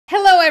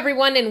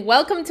everyone, and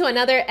welcome to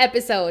another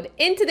episode.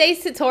 In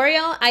today's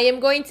tutorial, I am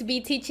going to be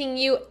teaching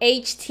you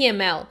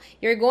HTML.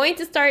 You're going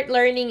to start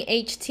learning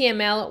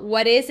HTML,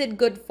 what is it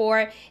good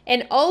for,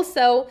 and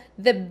also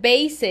the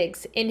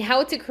basics in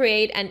how to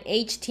create an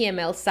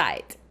HTML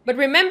site. But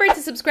remember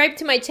to subscribe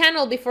to my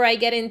channel before I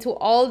get into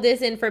all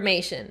this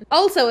information.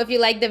 Also, if you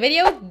like the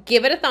video,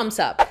 give it a thumbs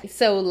up.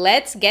 So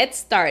let's get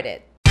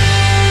started.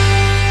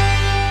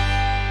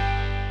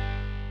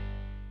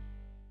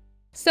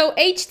 So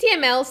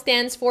HTML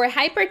stands for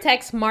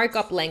Hypertext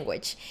Markup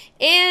Language,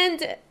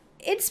 and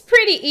it's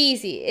pretty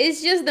easy.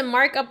 It's just the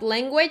markup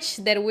language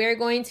that we're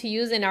going to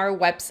use in our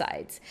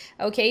websites.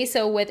 Okay,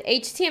 so with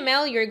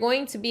HTML, you're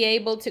going to be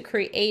able to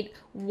create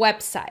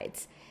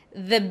websites,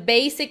 the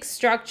basic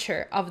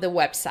structure of the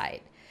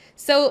website.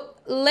 So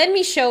let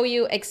me show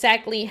you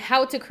exactly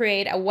how to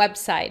create a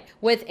website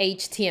with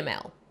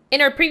HTML. In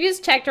our previous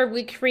chapter,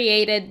 we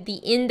created the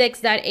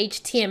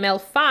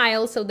index.html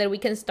file so that we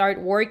can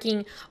start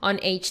working on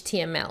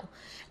HTML.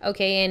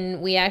 Okay,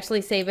 and we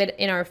actually save it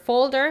in our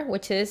folder,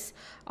 which is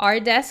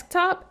our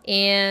desktop.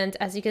 And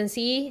as you can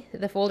see,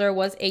 the folder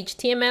was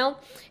HTML.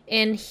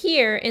 And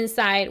here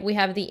inside, we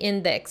have the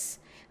index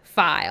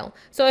file.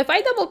 So if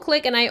I double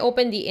click and I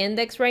open the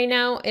index right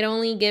now, it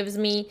only gives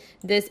me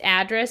this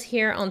address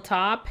here on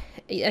top.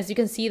 As you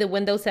can see, the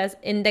window says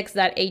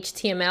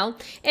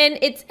index.html and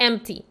it's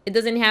empty. It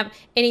doesn't have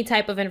any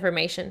type of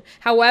information.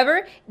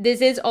 However, this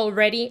is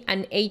already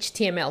an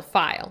HTML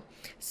file.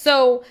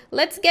 So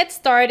let's get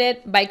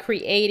started by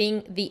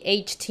creating the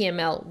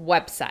HTML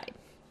website.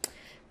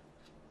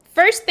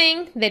 First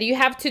thing that you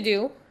have to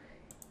do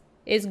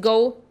is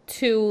go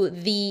to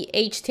the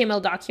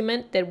HTML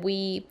document that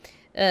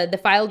the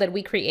file that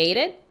we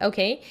created,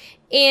 okay?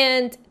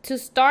 And to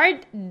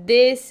start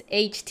this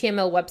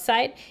HTML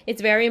website,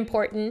 it's very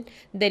important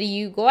that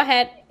you go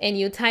ahead and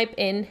you type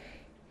in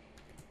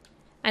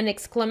an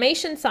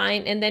exclamation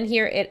sign, and then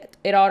here it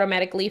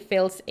automatically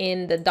fills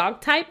in the doc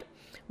type,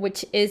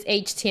 which is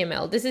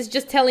HTML. This is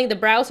just telling the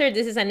browser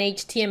this is an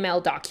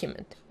HTML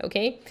document,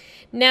 okay?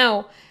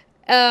 Now,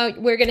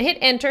 we're gonna hit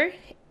enter,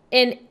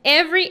 and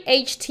every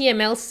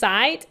HTML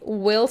site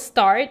will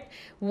start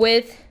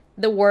with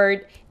the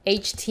word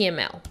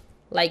HTML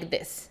like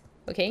this,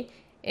 okay?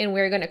 And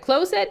we're gonna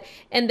close it,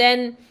 and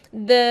then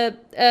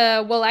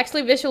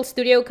actually Visual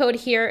Studio Code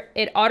here,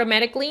 it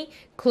automatically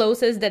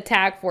closes the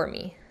tag for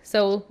me.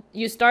 So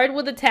you start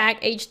with the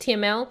tag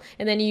HTML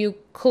and then you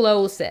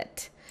close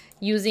it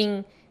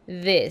using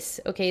this,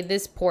 okay,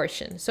 this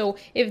portion. So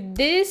if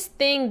this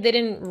thing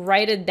didn't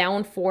write it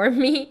down for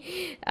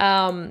me,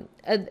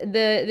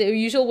 the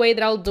usual way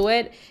that I'll do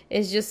it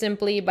is just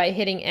simply by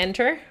hitting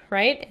enter,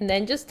 right? And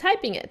then just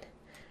typing it,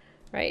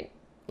 right?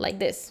 Like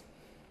this.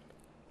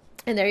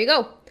 And there you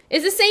go.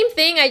 It's the same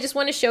thing. I just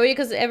want to show you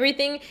because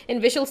everything in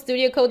Visual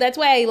Studio Code, that's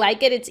why I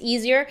like it. It's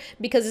easier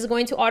because it's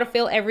going to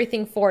autofill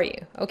everything for you.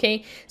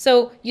 Okay.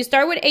 So you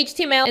start with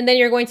HTML and then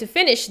you're going to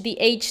finish the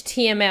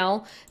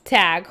HTML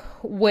tag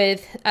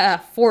with a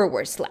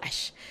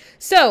 /.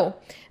 So,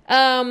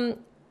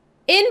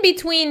 in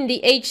between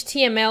the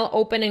HTML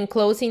open and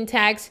closing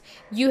tags,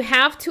 you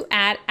have to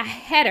add a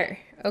header.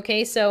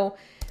 Okay. So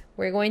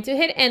we're going to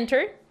hit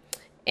enter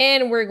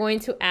and we're going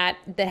to add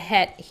the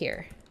head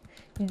here.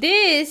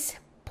 This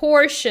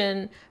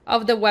portion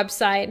of the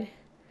website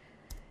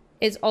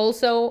is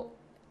also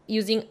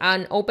using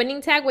an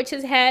opening tag, which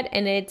is head,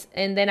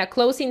 and then a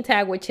closing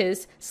tag, which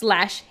is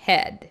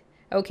 /head.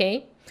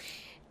 Okay.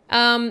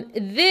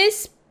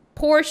 This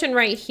portion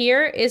right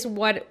here is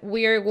what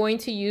we are going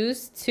to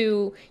use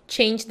to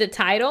change the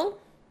title,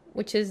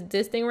 which is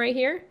this thing right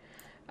here.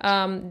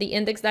 The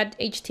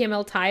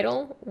index.html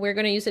title, we're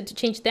going to use it to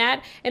change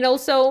that. And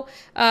also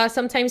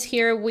sometimes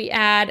here we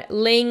add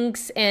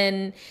links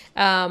and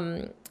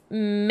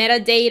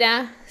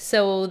metadata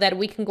so that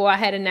we can go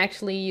ahead and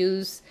actually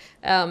use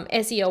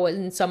SEO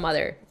and some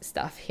other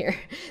stuff here.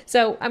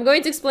 So I'm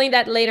going to explain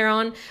that later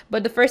on,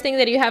 but the first thing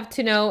that you have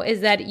to know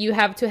is that you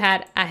have to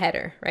add a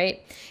header,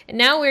 right? And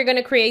now we're going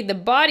to create the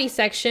body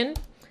section.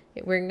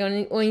 We're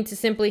going to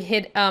simply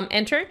hit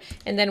enter,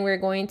 and then we're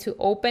going to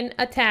open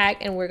a tag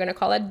and we're going to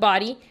call it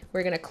body.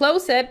 We're going to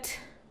close it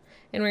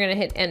and we're going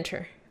to hit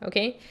enter.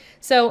 Okay.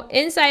 So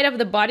inside of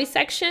the body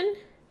section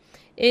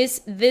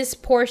is this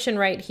portion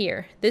right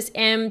here, this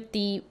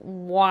empty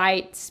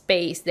white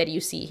space that you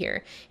see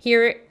here.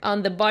 Here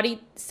on the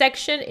body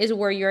section is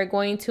where you're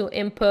going to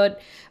input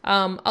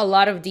a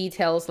lot of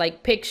details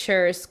like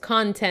pictures,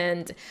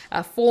 content,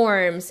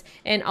 forms,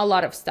 and a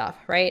lot of stuff,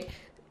 right?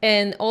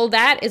 And all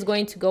that is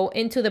going to go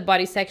into the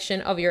body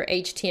section of your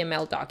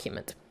HTML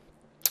document.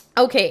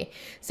 Okay,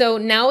 so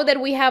now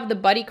that we have the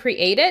body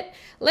created,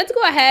 let's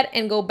go ahead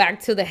and go back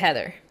to the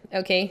header.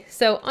 Okay,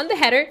 so on the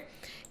header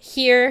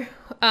here,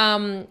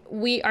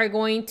 we are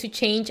going to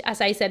change, as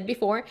I said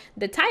before,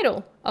 the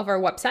title of our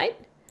website,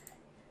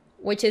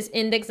 which is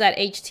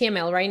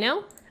index.html right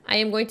now. I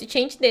am going to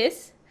change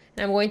this,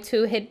 and I'm going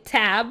to hit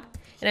tab,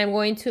 and I'm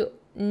going to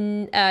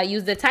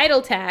use the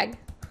title tag,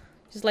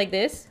 just like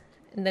this,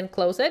 and then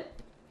close it.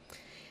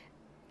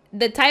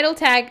 The title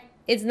tag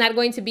it's not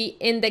going to be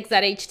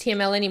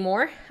index.html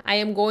anymore. I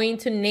am going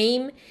to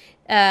name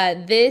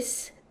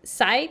this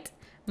site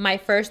my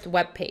first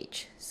web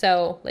page.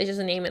 So let's just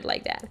name it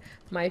like that.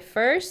 My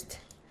first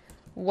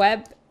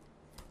web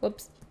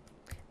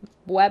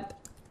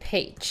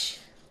page.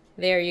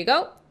 There you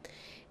go.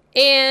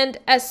 And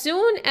as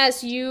soon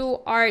as you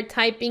are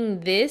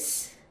typing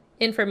this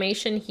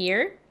information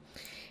here,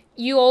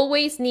 you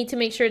always need to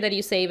make sure that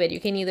you save it. You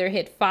can either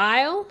hit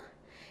File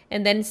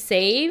and then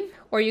Save,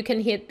 or you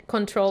can hit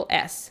Control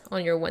S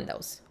on your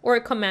Windows, or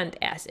Command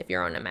S if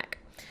you're on a Mac.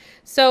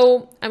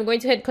 So I'm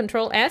going to hit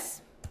Control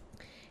S.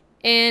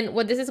 And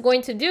what this is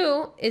going to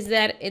do is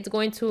that it's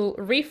going to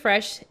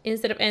refresh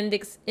instead of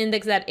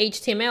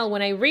index.html.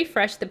 When I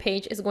refresh the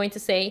page, it's going to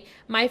say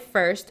my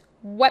first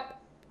web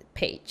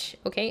page.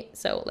 Okay,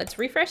 so let's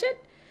refresh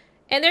it.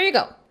 And there you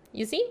go.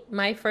 You see,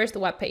 my first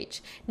web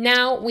page.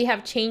 Now we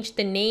have changed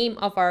the name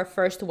of our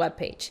first web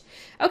page.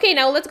 Okay,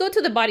 now let's go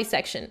to the body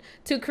section.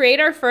 To create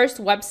our first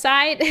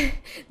website,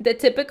 the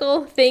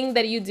typical thing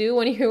that you do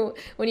when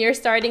you're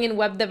starting in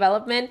web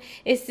development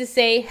is to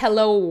say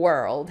hello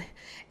world.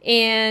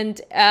 And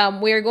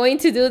we're going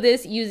to do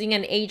this using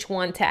an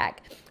H1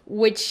 tag,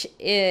 which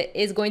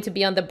is going to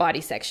be on the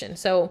body section.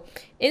 So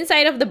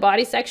inside of the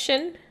body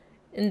section,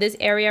 in this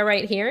area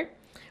right here,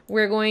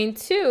 we're going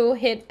to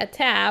hit a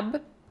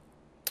tab,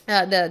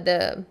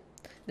 the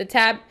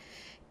tab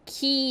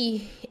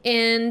key,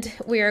 and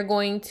we are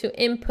going to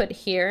input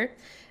here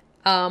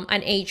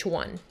an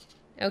H1.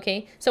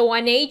 Okay, so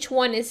an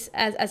H1 is,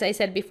 as I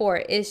said before,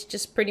 is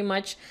just pretty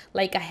much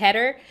like a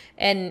header,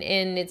 and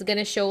it's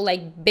gonna show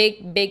like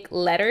big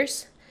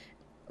letters.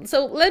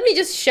 So let me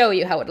just show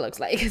you how it looks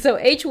like. So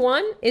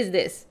H1 is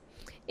this.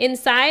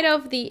 Inside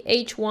of the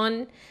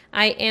H1,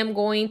 I am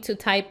going to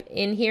type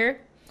in here,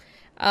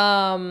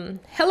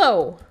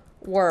 hello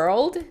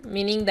world,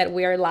 meaning that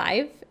we are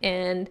live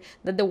and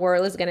that the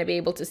world is going to be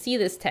able to see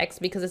this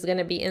text because it's going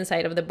to be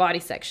inside of the body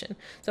section.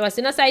 So as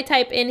soon as I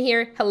type in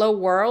here, hello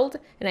world,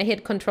 and I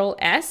hit Control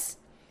S,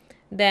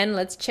 then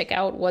let's check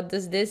out what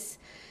does this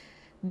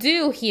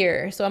do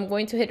here. So I'm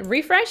going to hit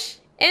refresh,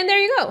 and there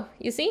you go.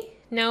 You see?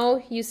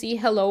 Now you see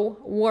hello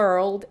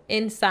world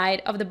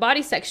inside of the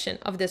body section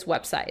of this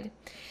website.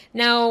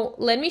 Now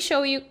let me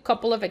show you a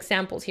couple of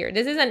examples here.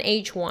 This is an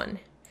H1.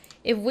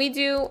 If we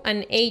do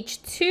an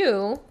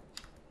H2,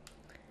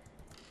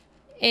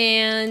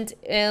 and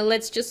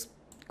let's just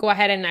go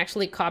ahead and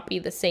actually copy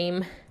the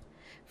same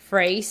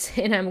phrase,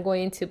 and I'm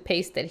going to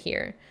paste it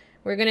here.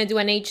 We're going to do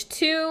an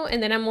H2,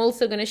 and then I'm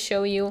also going to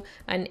show you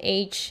an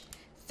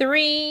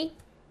H3.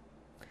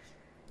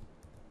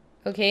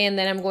 Okay, and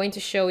then I'm going to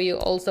show you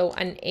also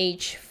an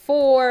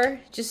H4,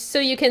 just so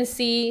you can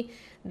see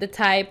the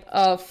type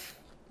of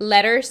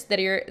letters that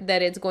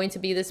it's going to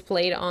be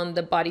displayed on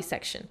the body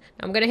section.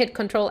 I'm going to hit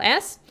Control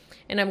S,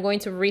 and I'm going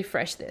to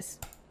refresh this.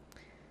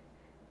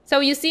 So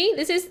you see,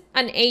 this is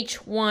an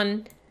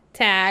H1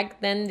 tag,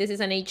 then this is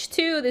an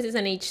H2, this is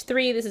an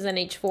H3, this is an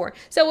H4.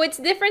 So it's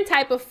different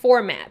type of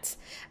formats,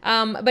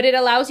 but it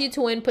allows you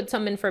to input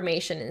some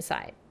information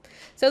inside.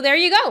 So there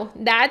you go.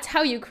 That's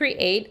how you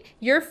create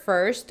your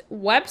first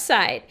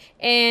website,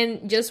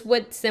 and just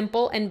with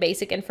simple and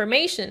basic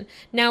information.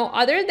 Now,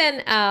 other than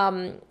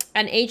an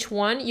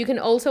H1, you can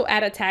also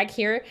add a tag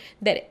here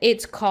that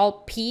it's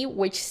called P,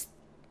 which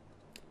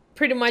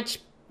pretty much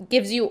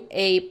gives you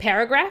a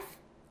paragraph.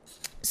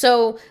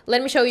 So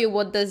let me show you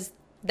what does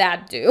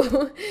that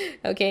do.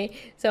 Okay,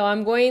 so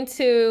I'm going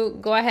to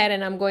go ahead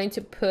and I'm going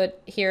to put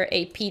here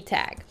a P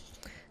tag.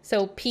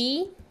 So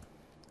P,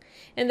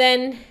 and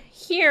then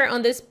here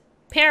on this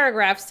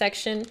paragraph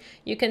section,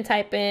 you can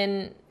type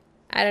in,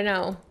 I don't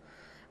know,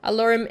 a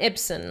lorem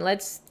ipsum.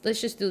 Let's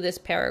just do this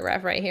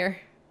paragraph right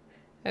here.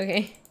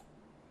 Okay,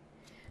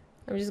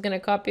 I'm just gonna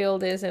copy all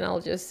this, and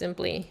I'll just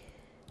simply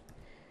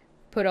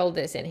put all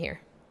this in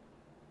here.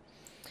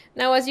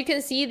 Now, as you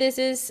can see, this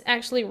is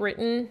actually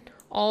written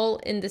all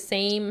in the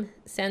same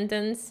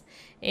sentence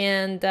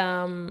and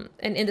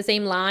in the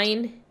same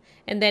line.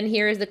 And then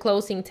here is the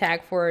closing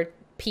tag for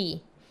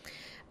P.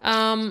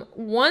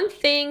 One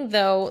thing,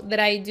 though, that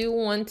I do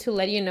want to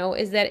let you know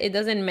is that it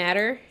doesn't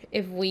matter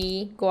if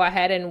we go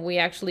ahead and we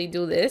actually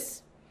do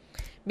this,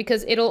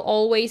 because it'll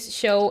always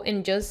show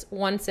in just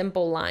one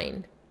simple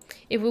line.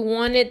 If we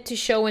want it to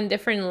show in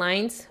different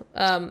lines,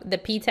 the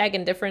P tag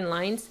in different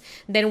lines,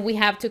 then we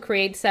have to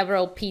create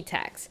several P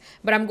tags.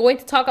 But I'm going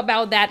to talk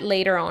about that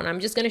later on. I'm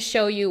just going to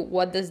show you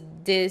what does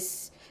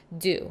this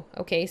do.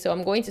 Okay, so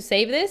I'm going to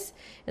save this,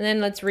 and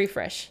then let's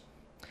refresh.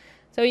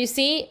 So you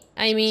see,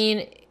 I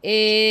mean,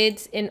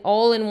 it's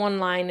all in one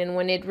line, and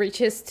when it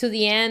reaches to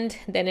the end,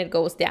 then it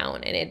goes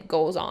down, and it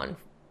goes on,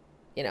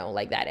 you know,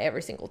 like that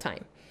every single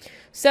time.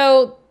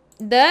 So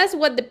that's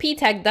what the P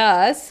tag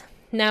does.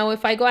 Now,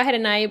 if I go ahead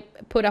and I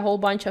put a whole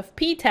bunch of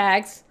P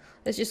tags,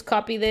 let's just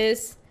copy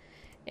this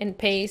and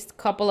paste a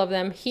couple of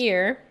them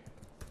here.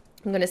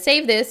 I'm going to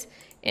save this,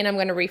 and I'm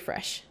going to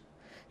refresh.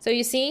 So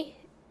you see,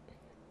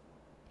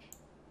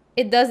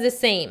 it does the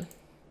same.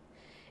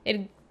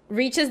 It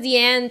reaches the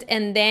end,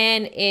 and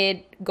then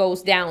it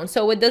goes down.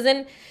 So it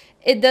doesn't,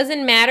 It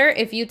doesn't matter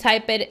if you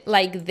type it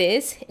like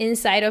this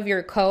inside of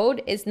your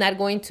code, it's not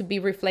going to be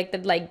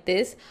reflected like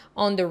this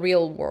on the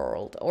real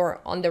world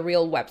or on the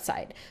real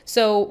website.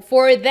 So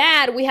for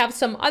that, we have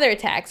some other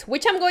tags,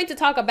 which I'm going to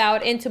talk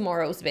about in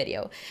tomorrow's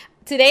video.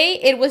 Today,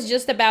 it was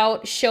just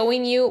about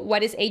showing you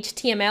what is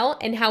HTML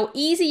and how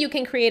easy you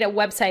can create a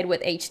website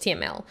with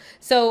HTML.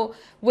 So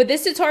with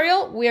this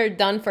tutorial, we are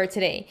done for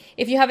today.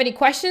 If you have any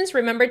questions,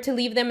 remember to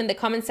leave them in the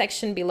comment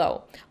section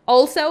below.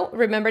 Also,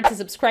 remember to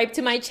subscribe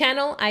to my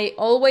channel. I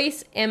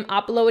always am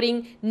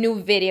uploading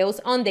new videos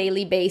on a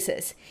daily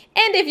basis.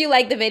 And if you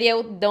like the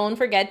video, don't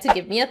forget to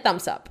give me a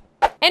thumbs up.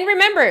 And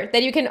remember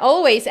that you can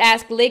always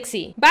ask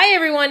Lixi. Bye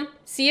everyone.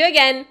 See you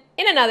again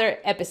in another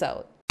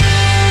episode.